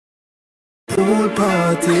pool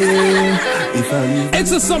party.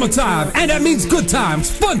 It's the summertime, and that means good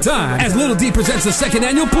times, fun time, as Little D presents the second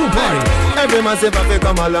annual pool party. Every man say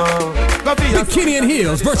come along. Bikini and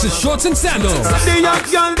heels versus shorts and sandals. The young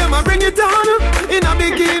girl, them a bring it down. In a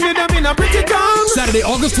bikini, them in a pretty gown. Saturday,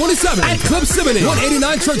 August 27th at Club Ciboneys,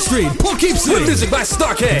 189 Church Street, Poughkeepsie. With music by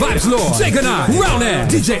Starkhead, Vibes Lord, Ciboneys, Roundhead,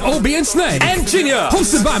 DJ Obi and Snake, and Jinya.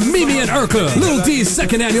 Hosted by Mimi and Urkel. Little D's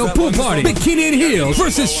second annual pool party. Bikini and heels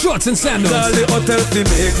versus shorts and sandals.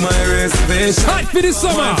 Hot for this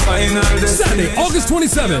summer. Saturday, August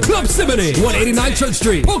 27th, Club Ciboneys, 189 Church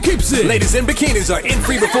Street, Poughkeepsie. Ladies in bikinis are in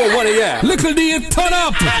free before 1 a.m. Little D and turn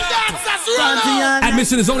up.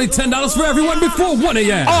 Admission is only $10 for everyone before 1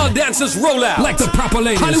 a.m. All dancers roll out like the proper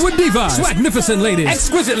ladies. Hollywood divas, swagnificent ladies,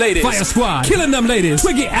 exquisite ladies, Fire Squad, killing them ladies,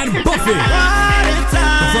 Twiggy and Buffy.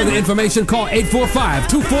 For further information, call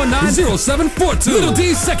 845-249-0742. Little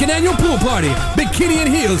D's second annual pool party. Bikini and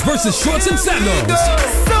heels versus shorts and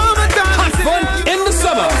sandals.